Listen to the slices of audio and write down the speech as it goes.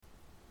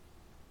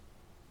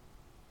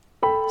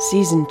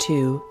Season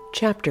 2,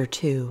 Chapter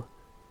 2,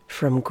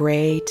 From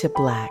Gray to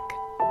Black.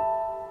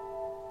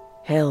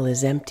 Hell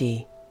is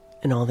empty,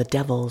 and all the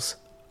devils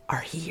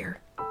are here.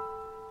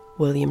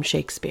 William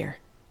Shakespeare.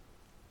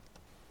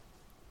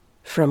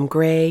 From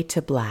Gray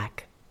to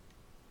Black.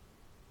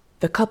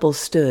 The couple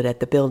stood at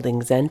the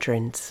building's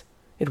entrance.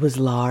 It was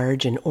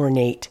large and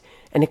ornate,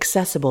 and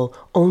accessible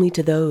only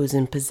to those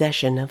in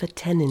possession of a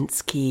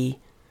tenant's key.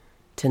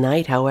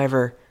 Tonight,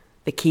 however,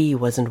 the key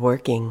wasn't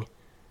working.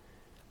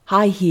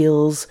 High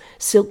heels,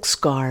 silk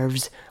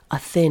scarves, a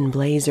thin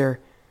blazer.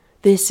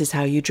 This is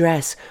how you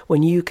dress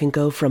when you can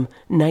go from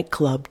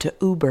nightclub to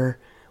Uber,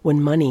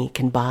 when money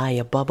can buy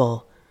a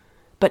bubble.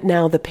 But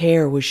now the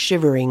pair was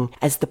shivering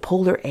as the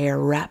polar air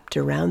wrapped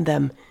around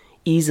them,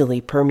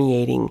 easily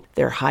permeating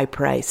their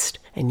high-priced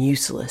and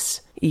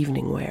useless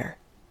evening wear.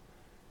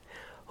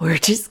 "We're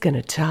just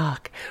gonna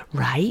talk,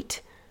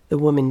 right?" the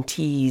woman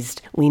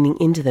teased, leaning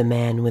into the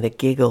man with a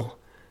giggle.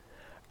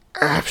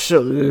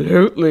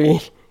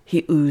 "Absolutely,"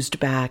 he oozed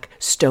back,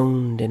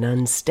 stoned and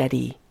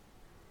unsteady.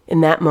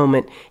 In that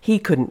moment, he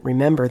couldn't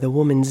remember the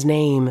woman's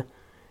name.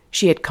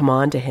 She had come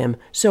on to him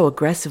so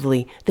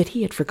aggressively that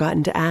he had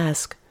forgotten to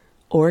ask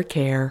or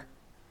care.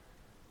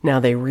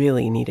 Now they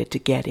really needed to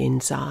get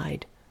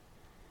inside.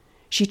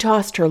 She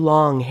tossed her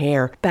long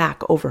hair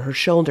back over her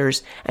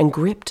shoulders and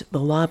gripped the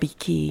lobby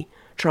key,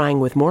 trying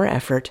with more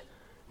effort,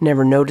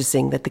 never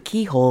noticing that the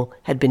keyhole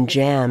had been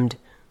jammed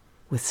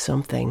with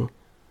something.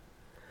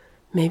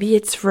 "Maybe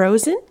it's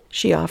frozen?"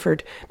 she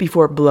offered,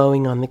 before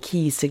blowing on the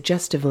key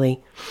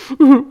suggestively.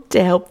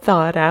 "To help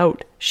thaw it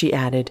out," she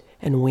added,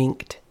 and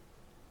winked.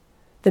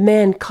 The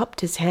man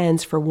cupped his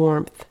hands for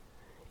warmth.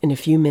 In a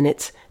few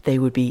minutes they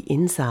would be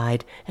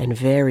inside and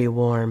very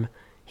warm.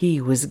 He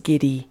was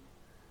giddy.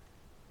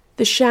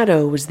 The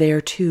shadow was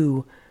there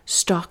too,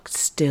 stock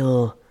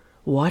still,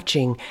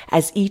 watching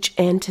as each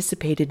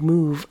anticipated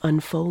move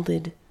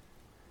unfolded.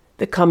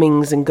 The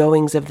comings and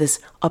goings of this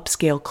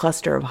upscale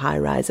cluster of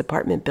high-rise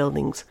apartment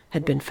buildings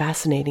had been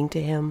fascinating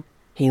to him.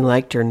 He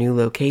liked her new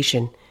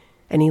location,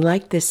 and he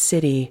liked this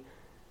city,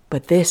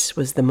 but this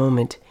was the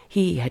moment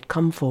he had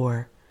come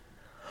for.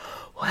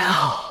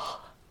 "Well,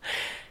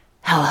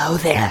 hello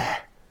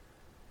there."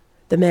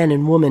 The man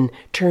and woman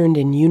turned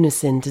in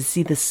unison to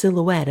see the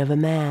silhouette of a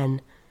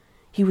man.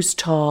 He was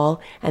tall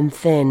and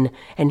thin,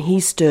 and he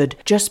stood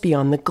just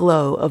beyond the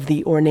glow of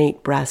the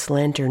ornate brass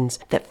lanterns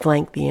that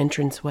flanked the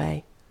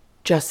entranceway.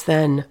 Just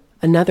then,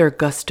 another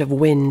gust of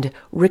wind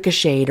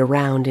ricocheted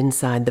around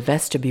inside the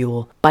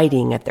vestibule,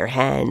 biting at their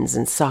hands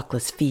and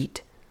sockless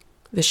feet.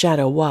 The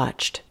shadow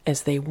watched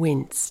as they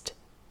winced.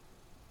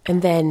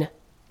 And then,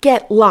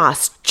 "Get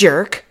lost,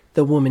 jerk!"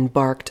 the woman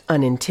barked,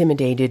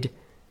 unintimidated.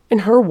 In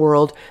her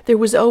world, there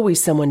was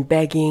always someone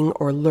begging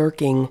or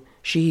lurking.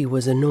 She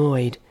was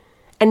annoyed.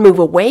 "And move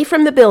away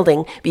from the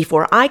building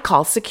before I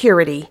call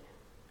security."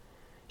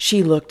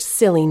 She looked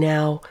silly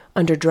now,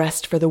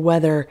 underdressed for the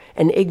weather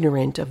and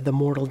ignorant of the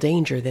mortal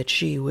danger that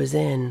she was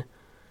in.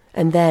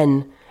 And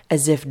then,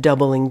 as if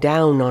doubling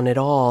down on it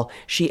all,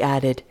 she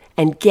added,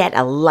 "And get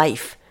a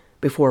life,"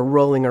 before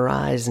rolling her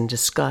eyes in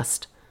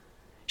disgust.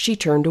 She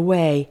turned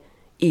away,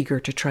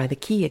 eager to try the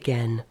key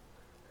again.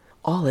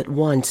 All at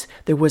once,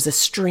 there was a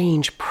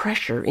strange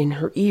pressure in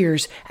her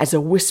ears as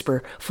a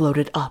whisper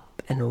floated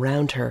up and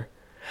around her.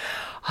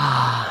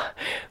 "Ah,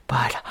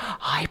 but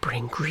I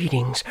bring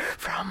greetings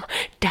from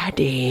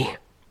Daddy."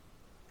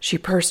 She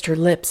pursed her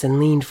lips and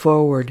leaned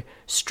forward,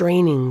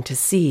 straining to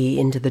see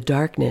into the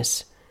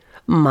darkness.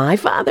 "My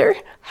father?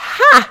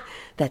 Ha!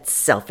 That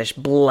selfish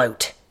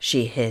bloat,"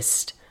 she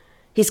hissed.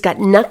 "He's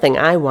got nothing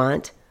I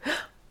want.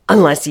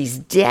 Unless he's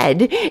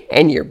dead,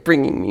 and you're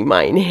bringing me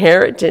my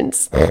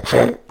inheritance.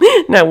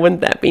 Now, wouldn't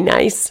that be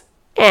nice?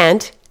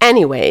 And,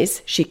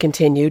 anyways," she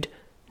continued,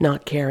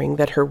 not caring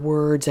that her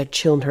words had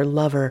chilled her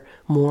lover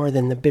more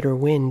than the bitter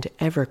wind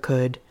ever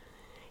could,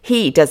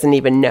 "he doesn't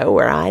even know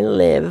where I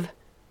live."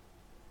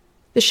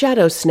 The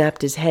shadow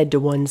snapped his head to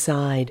one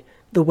side,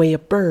 the way a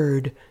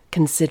bird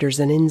considers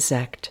an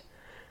insect.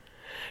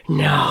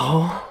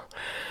 "No,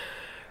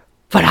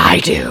 but I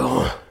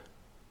do."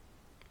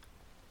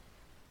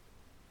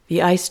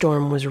 The ice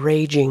storm was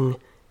raging,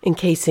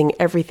 encasing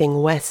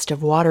everything west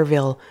of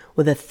Waterville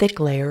with a thick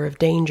layer of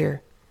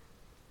danger.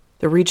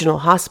 The regional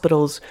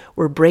hospitals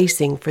were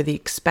bracing for the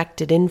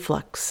expected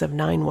influx of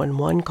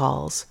 911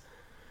 calls.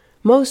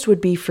 Most would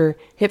be for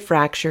hip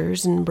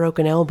fractures and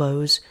broken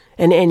elbows,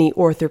 and any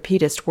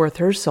orthopedist worth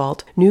her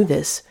salt knew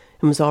this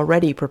and was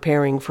already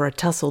preparing for a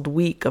tussled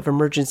week of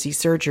emergency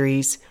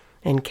surgeries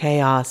and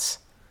chaos.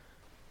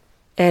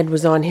 Ed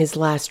was on his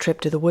last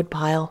trip to the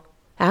woodpile.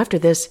 After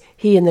this,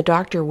 he and the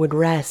doctor would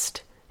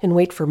rest and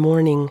wait for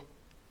morning,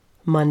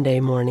 Monday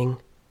morning.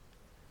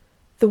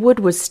 The wood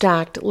was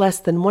stacked less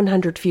than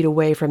 100 feet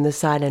away from the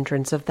side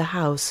entrance of the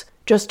house,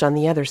 just on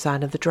the other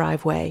side of the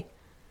driveway.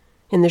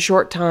 In the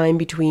short time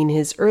between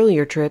his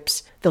earlier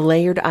trips, the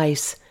layered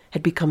ice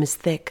had become as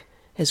thick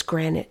as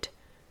granite.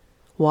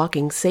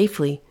 Walking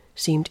safely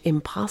seemed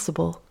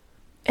impossible.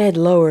 Ed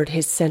lowered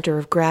his center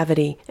of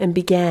gravity and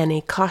began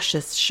a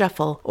cautious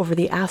shuffle over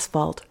the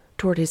asphalt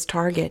toward his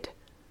target.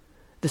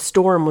 The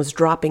storm was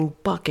dropping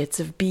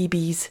buckets of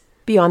BBs.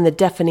 Beyond the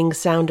deafening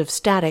sound of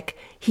static,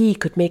 he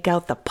could make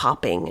out the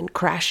popping and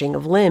crashing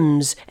of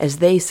limbs as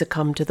they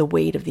succumbed to the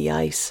weight of the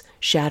ice,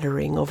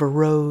 shattering over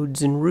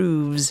roads and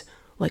roofs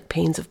like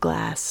panes of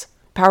glass.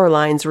 Power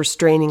lines were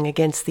straining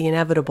against the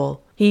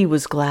inevitable. He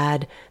was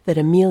glad that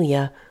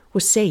Amelia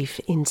was safe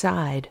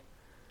inside.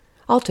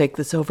 "I'll take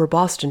this over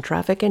Boston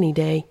traffic any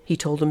day," he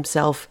told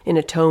himself in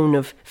a tone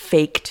of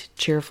faked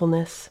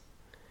cheerfulness.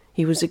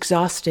 He was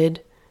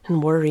exhausted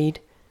and worried,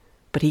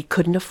 but he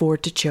couldn't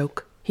afford to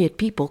choke. He had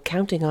people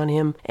counting on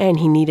him, and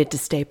he needed to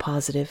stay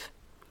positive.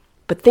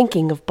 But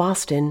thinking of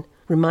Boston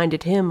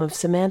reminded him of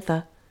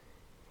Samantha.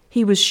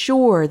 He was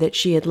sure that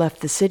she had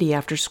left the city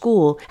after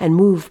school and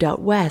moved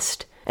out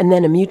west, and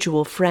then a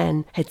mutual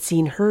friend had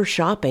seen her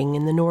shopping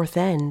in the North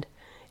End.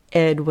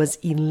 Ed was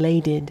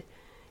elated.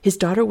 His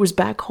daughter was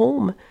back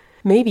home.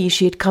 Maybe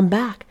she had come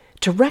back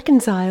to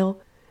reconcile.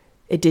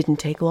 It didn't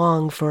take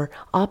long for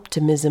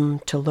optimism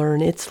to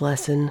learn its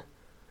lesson.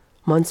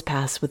 Months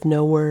passed with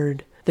no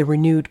word, the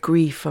renewed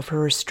grief of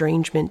her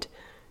estrangement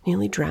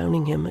nearly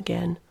drowning him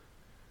again.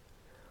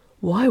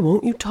 "Why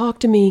won't you talk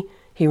to me?"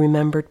 he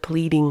remembered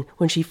pleading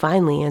when she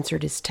finally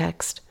answered his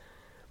text.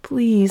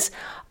 "Please,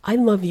 I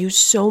love you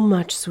so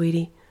much,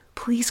 sweetie.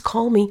 Please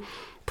call me.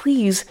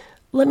 Please,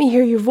 let me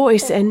hear your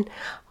voice, and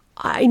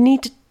I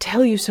need to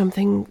tell you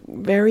something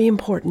very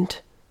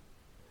important."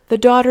 The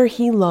daughter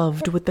he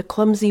loved with the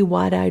clumsy,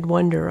 wide-eyed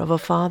wonder of a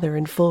father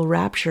in full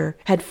rapture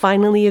had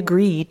finally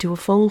agreed to a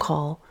phone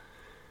call.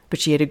 But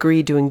she had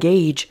agreed to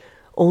engage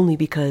only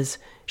because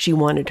she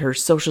wanted her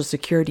Social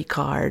Security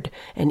card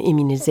and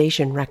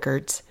immunization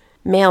records.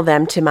 "Mail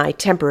them to my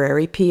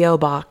temporary P.O.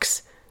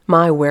 box.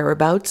 My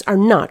whereabouts are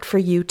not for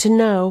you to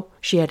know,"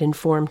 she had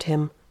informed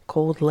him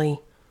coldly.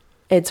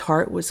 Ed's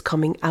heart was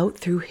coming out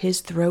through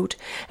his throat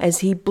as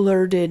he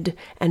blurted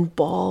and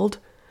bawled,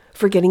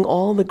 forgetting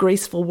all the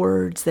graceful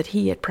words that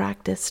he had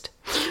practiced.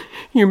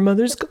 "Your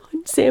mother's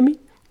gone, Sammy.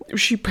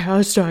 She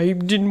passed. I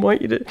didn't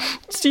want you to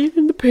see it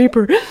in the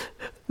paper.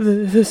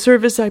 The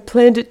service, I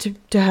planned it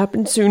to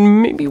happen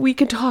soon. Maybe we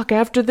can talk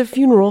after the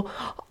funeral.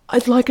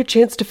 I'd like a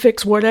chance to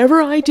fix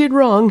whatever I did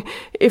wrong.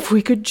 If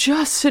we could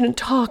just sit and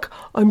talk,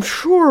 I'm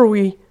sure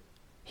we—"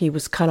 He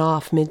was cut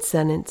off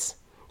mid-sentence.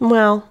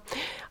 "Well,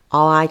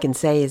 all I can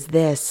say is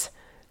this.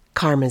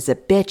 Karma's a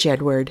bitch,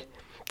 Edward.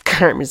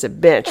 Karma's a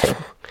bitch."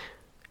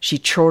 She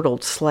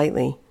chortled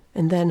slightly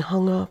and then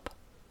hung up.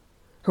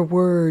 Her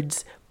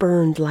words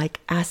burned like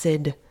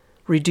acid,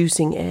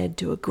 reducing Ed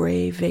to a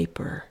gray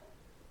vapor.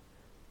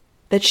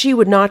 That she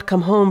would not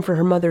come home for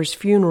her mother's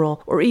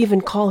funeral or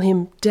even call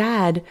him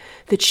Dad,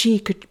 that she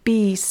could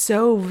be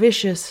so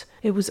vicious,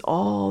 it was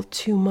all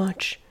too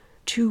much,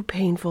 too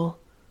painful.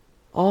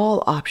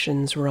 All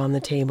options were on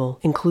the table,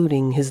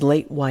 including his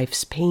late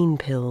wife's pain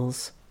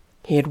pills.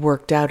 He had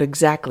worked out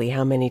exactly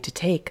how many to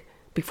take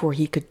before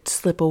he could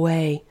slip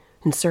away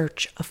in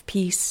search of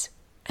peace.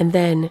 And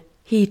then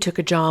he took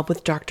a job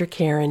with Dr.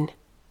 Karen.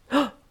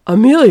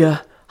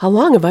 "Amelia, how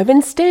long have I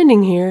been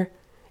standing here?"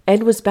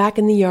 Ed was back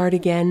in the yard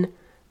again,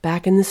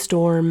 back in the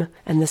storm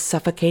and the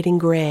suffocating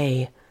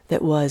gray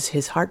that was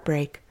his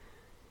heartbreak.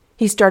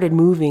 He started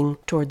moving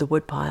toward the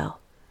woodpile.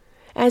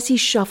 As he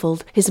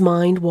shuffled, his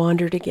mind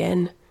wandered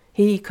again.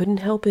 He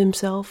couldn't help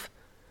himself.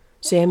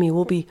 "Sammy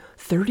will be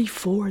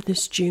 34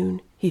 this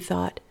June," he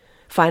thought,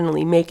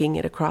 finally making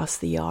it across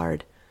the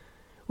yard.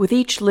 With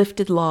each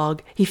lifted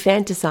log, he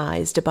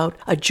fantasized about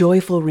a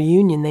joyful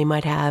reunion they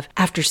might have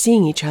after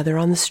seeing each other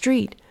on the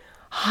street.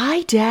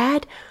 "Hi,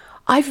 Dad.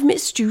 I've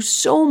missed you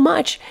so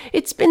much.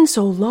 It's been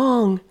so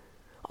long."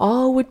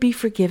 All would be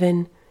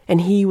forgiven,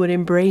 and he would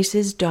embrace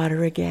his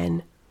daughter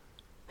again.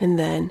 And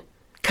then,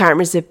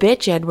 "Karma's a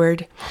bitch,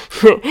 Edward.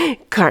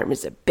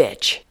 Karma's a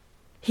bitch."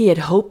 He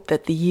had hoped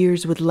that the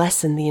years would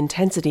lessen the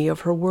intensity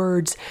of her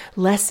words,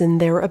 lessen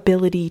their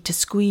ability to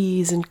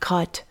squeeze and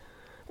cut.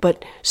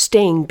 But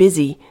staying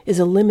busy is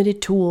a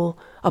limited tool,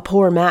 a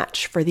poor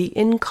match for the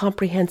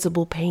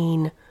incomprehensible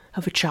pain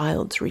of a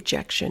child's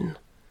rejection.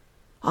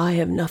 "I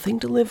have nothing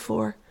to live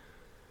for.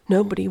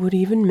 Nobody would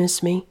even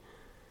miss me.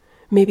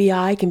 Maybe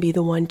I can be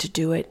the one to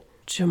do it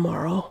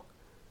tomorrow."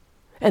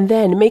 And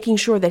then, making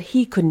sure that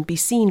he couldn't be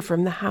seen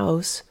from the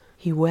house,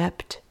 he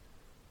wept.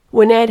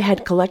 When Ed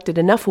had collected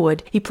enough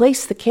wood, he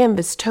placed the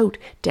canvas tote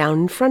down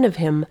in front of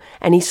him,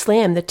 and he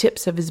slammed the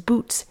tips of his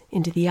boots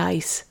into the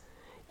ice.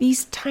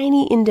 These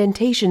tiny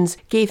indentations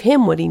gave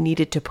him what he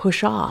needed to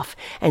push off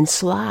and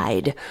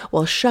slide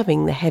while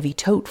shoving the heavy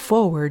tote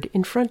forward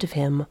in front of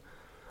him.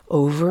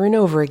 Over and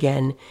over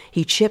again,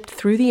 he chipped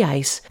through the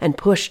ice and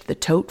pushed the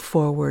tote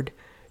forward.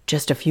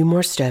 Just a few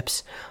more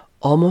steps,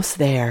 almost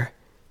there.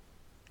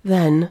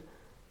 Then,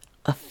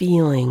 a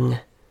feeling.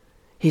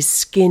 His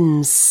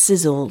skin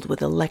sizzled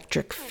with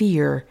electric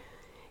fear.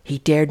 He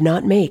dared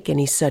not make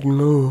any sudden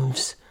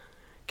moves.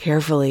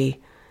 Carefully,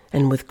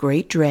 and with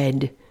great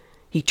dread,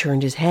 he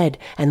turned his head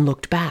and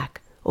looked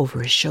back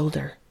over his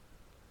shoulder.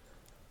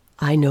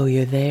 "I know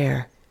you're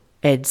there,"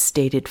 Ed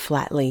stated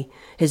flatly,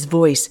 his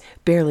voice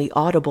barely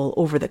audible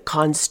over the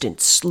constant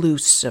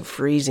sluice of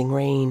freezing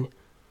rain.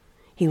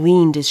 He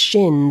leaned his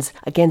shins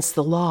against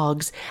the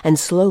logs and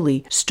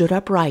slowly stood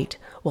upright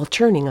while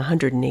turning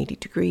 180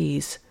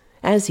 degrees.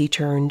 As he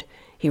turned,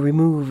 he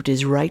removed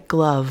his right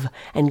glove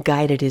and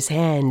guided his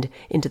hand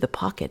into the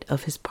pocket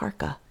of his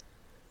parka.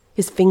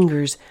 His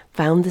fingers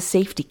found the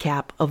safety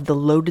cap of the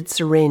loaded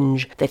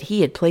syringe that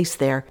he had placed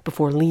there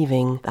before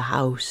leaving the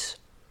house.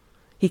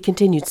 He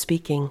continued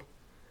speaking.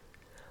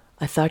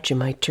 "I thought you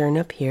might turn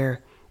up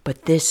here,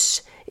 but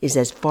this is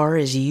as far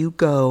as you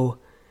go.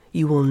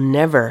 You will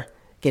never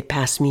get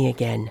past me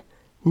again.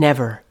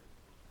 Never."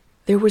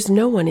 There was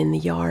no one in the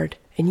yard,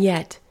 and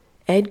yet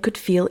Ed could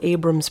feel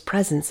Abram's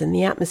presence in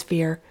the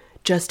atmosphere,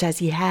 just as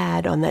he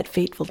had on that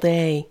fateful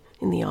day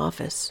in the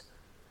office.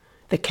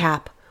 The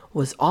cap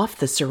was off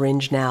the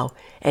syringe now,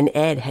 and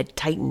Ed had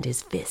tightened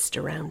his fist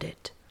around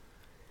it.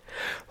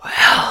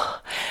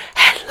 "Well,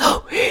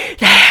 hello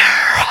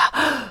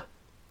there."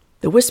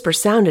 The whisper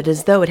sounded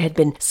as though it had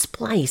been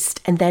spliced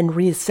and then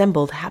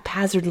reassembled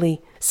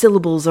haphazardly,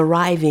 syllables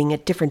arriving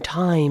at different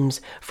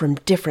times from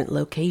different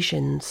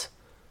locations.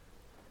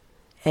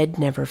 Ed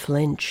never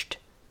flinched.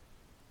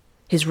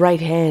 His right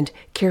hand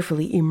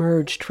carefully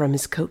emerged from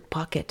his coat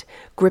pocket,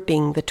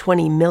 gripping the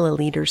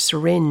 20-milliliter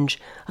syringe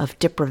of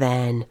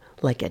Diprivan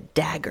like a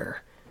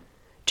dagger.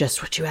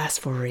 "Just what you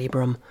asked for,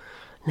 Abram.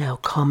 Now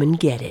come and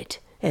get it,"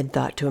 Ed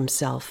thought to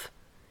himself.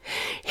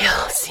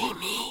 "You'll see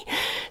me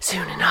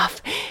soon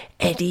enough,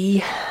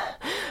 Eddie,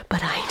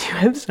 but I do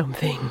have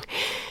something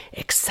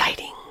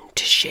exciting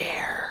to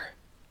share."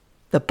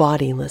 The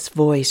bodiless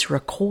voice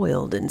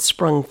recoiled and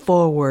sprung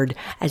forward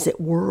as it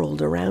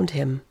whirled around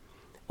him.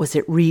 Was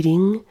it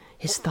reading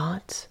his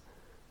thoughts?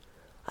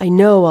 "I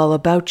know all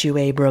about you,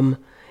 Abram,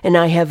 and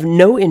I have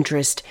no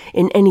interest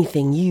in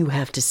anything you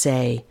have to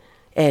say."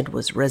 Ed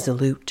was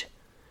resolute.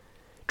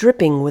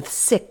 Dripping with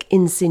sick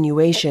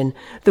insinuation,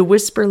 the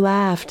whisper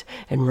laughed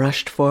and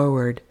rushed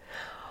forward.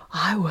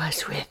 "I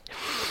was with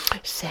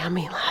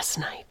Sammy last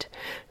night.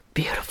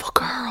 Beautiful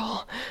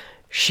girl.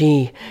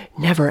 She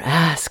never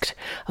asked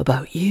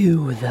about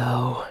you,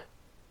 though."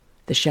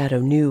 The shadow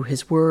knew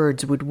his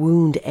words would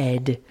wound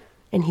Ed,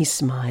 and he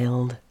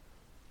smiled.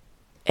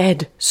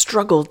 Ed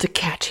struggled to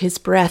catch his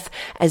breath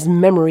as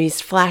memories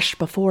flashed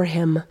before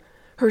him.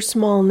 Her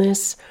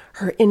smallness,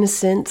 her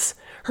innocence,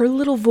 her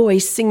little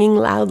voice singing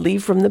loudly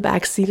from the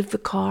back seat of the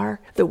car,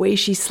 the way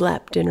she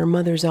slept in her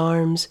mother's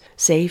arms,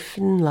 safe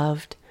and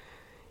loved.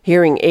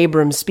 Hearing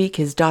Abram speak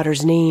his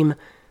daughter's name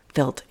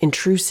felt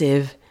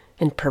intrusive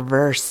and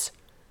perverse.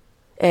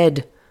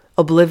 Ed,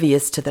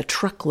 oblivious to the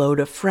truckload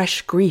of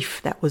fresh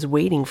grief that was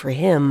waiting for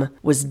him,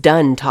 was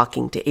done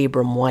talking to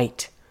Abram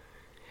White.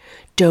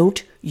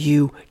 "Don't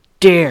you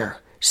dare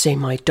say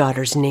my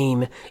daughter's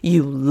name,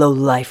 you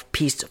low-life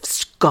piece of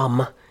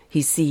scum,"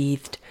 he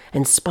seethed,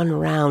 and spun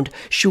around,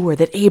 sure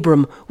that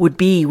Abram would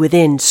be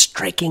within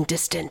striking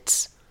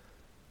distance.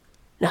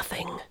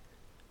 Nothing.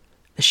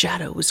 The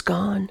shadow was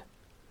gone.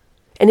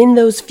 And in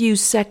those few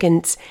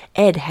seconds,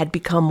 Ed had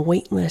become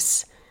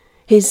weightless.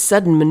 His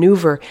sudden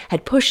maneuver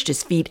had pushed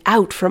his feet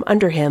out from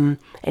under him,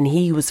 and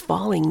he was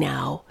falling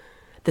now,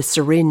 the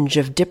syringe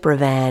of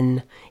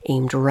Diprivan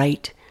aimed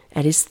right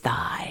at his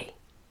thigh.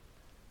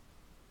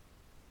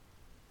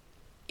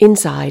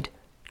 Inside,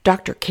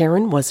 Dr.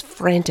 Karen was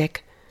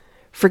frantic.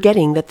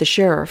 Forgetting that the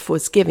sheriff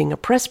was giving a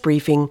press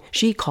briefing,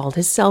 she called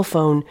his cell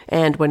phone,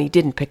 and when he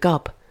didn't pick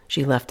up,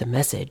 she left a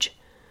message.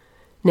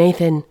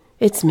 "Nathan,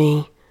 it's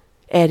me.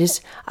 Ed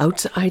is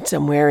outside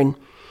somewhere, and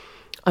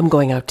I'm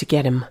going out to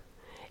get him.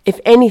 If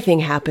anything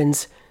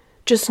happens,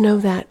 just know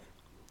that,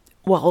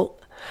 well,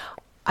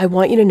 I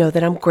want you to know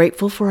that I'm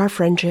grateful for our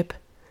friendship,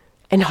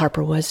 and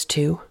Harper was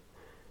too.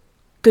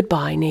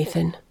 Goodbye,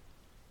 Nathan."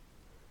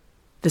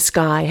 The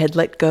sky had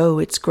let go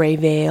its gray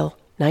veil.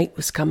 Night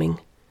was coming.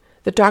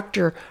 The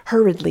doctor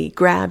hurriedly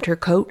grabbed her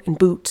coat and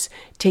boots,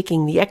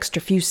 taking the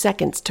extra few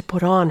seconds to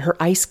put on her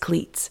ice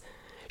cleats.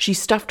 She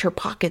stuffed her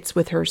pockets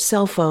with her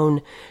cell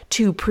phone,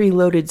 2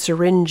 preloaded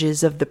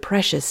syringes of the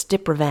precious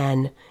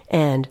Diprivan,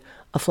 and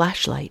a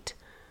flashlight.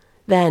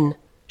 Then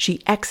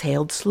she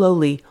exhaled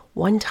slowly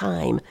 1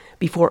 time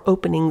before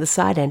opening the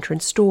side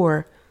entrance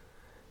door.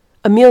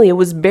 Amelia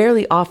was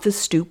barely off the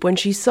stoop when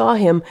she saw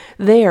him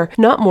there,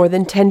 not more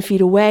than 10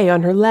 feet away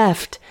on her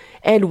left.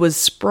 Ed was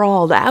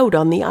sprawled out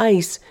on the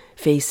ice,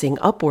 facing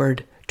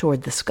upward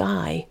toward the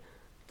sky.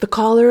 The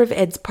collar of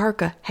Ed's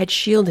parka had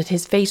shielded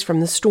his face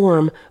from the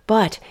storm,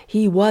 but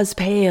he was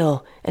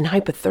pale and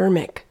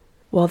hypothermic.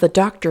 While the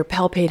doctor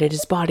palpated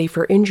his body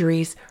for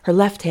injuries, her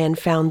left hand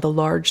found the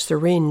large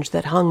syringe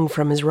that hung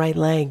from his right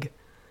leg.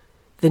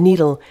 The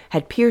needle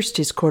had pierced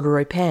his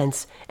corduroy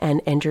pants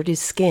and entered his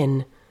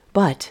skin,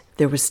 but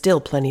there was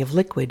still plenty of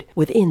liquid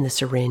within the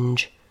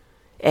syringe.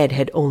 Ed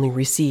had only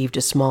received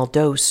a small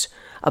dose,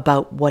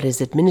 about what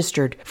is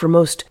administered for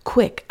most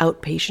quick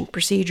outpatient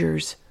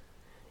procedures.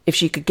 If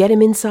she could get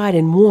him inside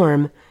and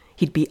warm,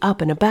 he'd be up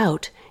and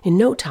about in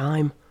no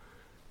time.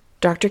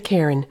 Dr.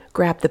 Karen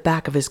grabbed the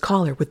back of his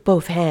collar with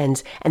both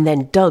hands and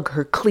then dug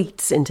her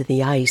cleats into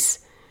the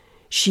ice.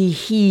 She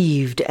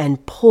heaved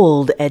and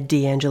pulled Ed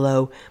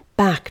D'Angelo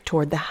back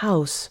toward the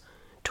house,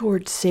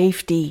 toward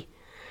safety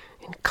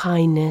and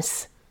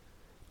kindness,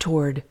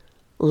 toward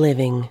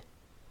living.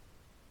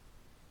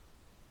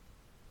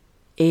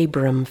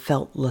 Abram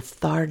felt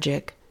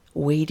lethargic,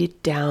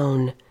 weighted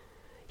down.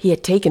 He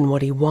had taken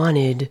what he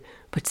wanted,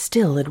 but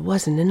still it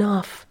wasn't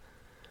enough.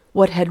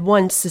 What had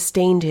once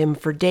sustained him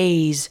for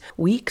days,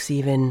 weeks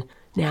even,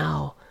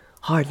 now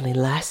hardly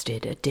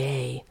lasted a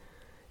day.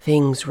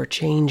 Things were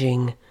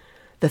changing.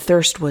 The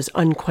thirst was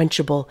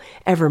unquenchable,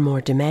 ever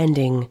more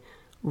demanding,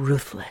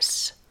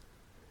 ruthless.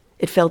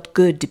 It felt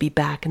good to be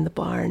back in the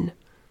barn.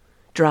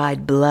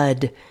 Dried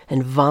blood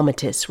and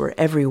vomitus were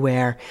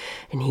everywhere,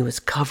 and he was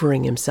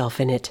covering himself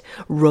in it,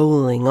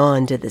 rolling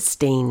onto the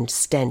stained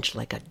stench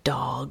like a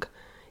dog.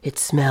 It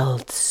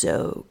smelled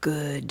so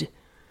good.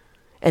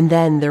 And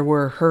then there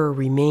were her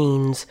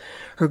remains,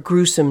 her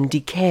gruesome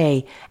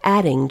decay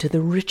adding to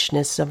the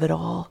richness of it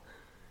all.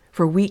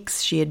 For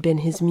weeks she had been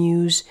his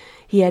muse.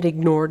 He had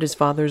ignored his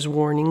father's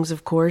warnings,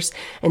 of course,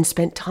 and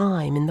spent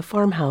time in the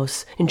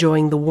farmhouse,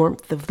 enjoying the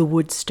warmth of the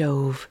wood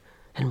stove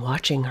and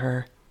watching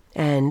her.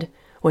 And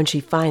when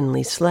she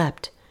finally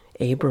slept,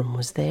 Abram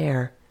was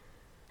there.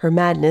 Her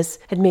madness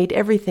had made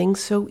everything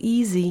so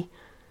easy.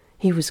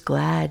 He was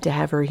glad to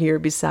have her here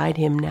beside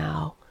him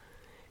now,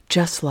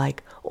 just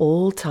like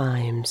old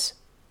times.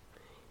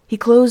 He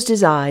closed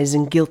his eyes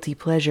in guilty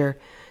pleasure,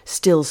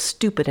 still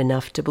stupid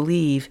enough to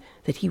believe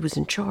that he was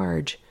in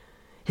charge.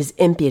 His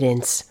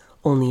impudence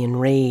only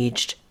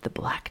enraged the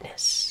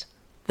blackness.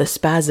 The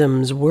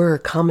spasms were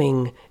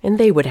coming, and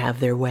they would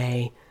have their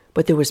way,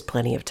 but there was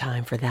plenty of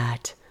time for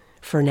that.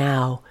 For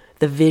now,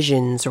 the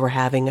visions were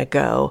having a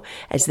go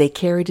as they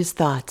carried his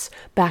thoughts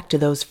back to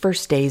those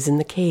first days in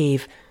the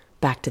cave,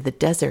 back to the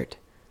desert.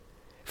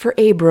 For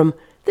Abram,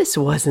 this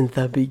wasn't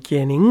the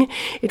beginning.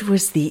 It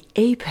was the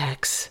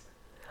apex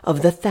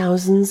of the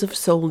thousands of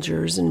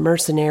soldiers and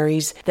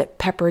mercenaries that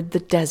peppered the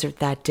desert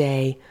that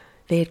day.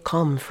 They had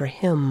come for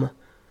him.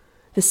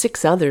 The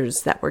 6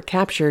 others that were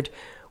captured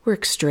were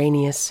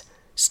extraneous,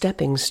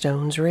 stepping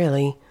stones,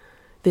 really.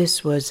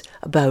 This was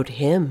about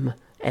him,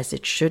 as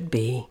it should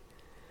be.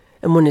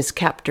 And when his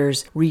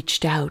captors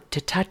reached out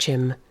to touch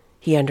him,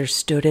 he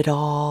understood it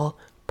all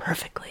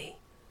perfectly.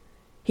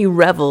 He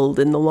reveled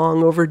in the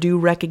long-overdue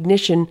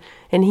recognition,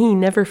 and he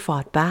never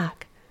fought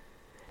back.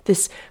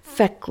 This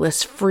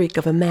feckless freak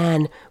of a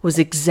man was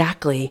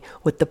exactly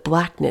what the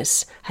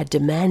blackness had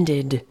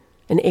demanded,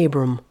 and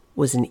Abram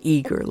was an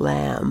eager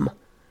lamb.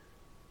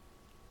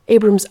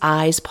 Abram's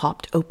eyes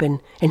popped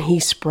open, and he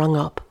sprung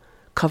up,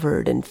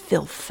 covered in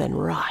filth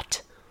and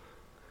rot.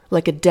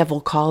 Like a devil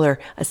caller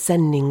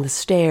ascending the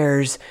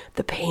stairs,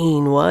 the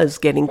pain was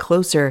getting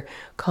closer,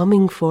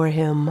 coming for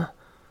him.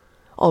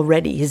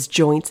 Already his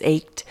joints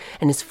ached,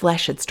 and his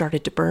flesh had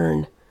started to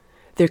burn.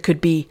 There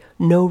could be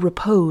no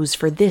repose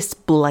for this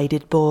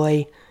blighted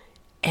boy,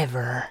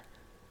 ever.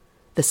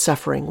 The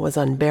suffering was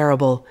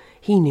unbearable.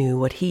 He knew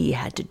what he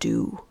had to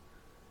do.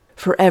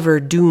 Forever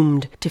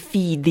doomed to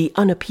feed the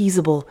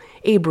unappeasable,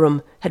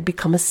 Abram had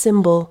become a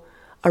symbol,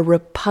 a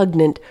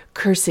repugnant,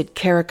 cursed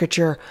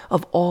caricature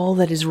of all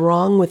that is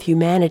wrong with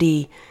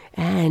humanity,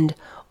 and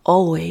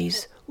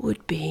always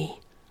would be.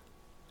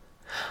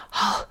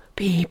 "I'll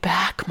be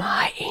back,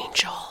 my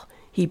angel,"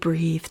 he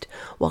breathed,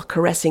 while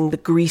caressing the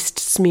greased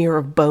smear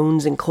of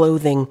bones and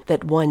clothing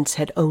that once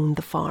had owned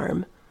the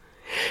farm.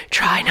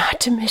 "Try not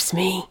to miss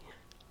me."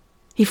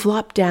 He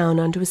flopped down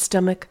onto his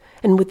stomach,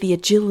 and with the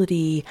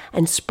agility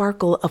and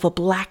sparkle of a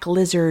black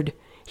lizard,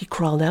 he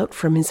crawled out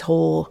from his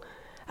hole,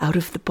 out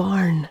of the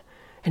barn,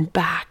 and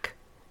back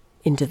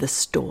into the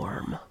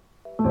storm.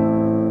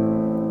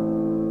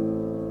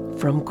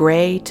 From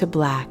Gray to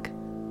Black.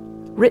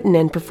 Written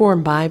and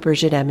performed by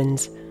Bridget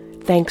Emmons.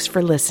 Thanks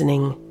for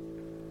listening.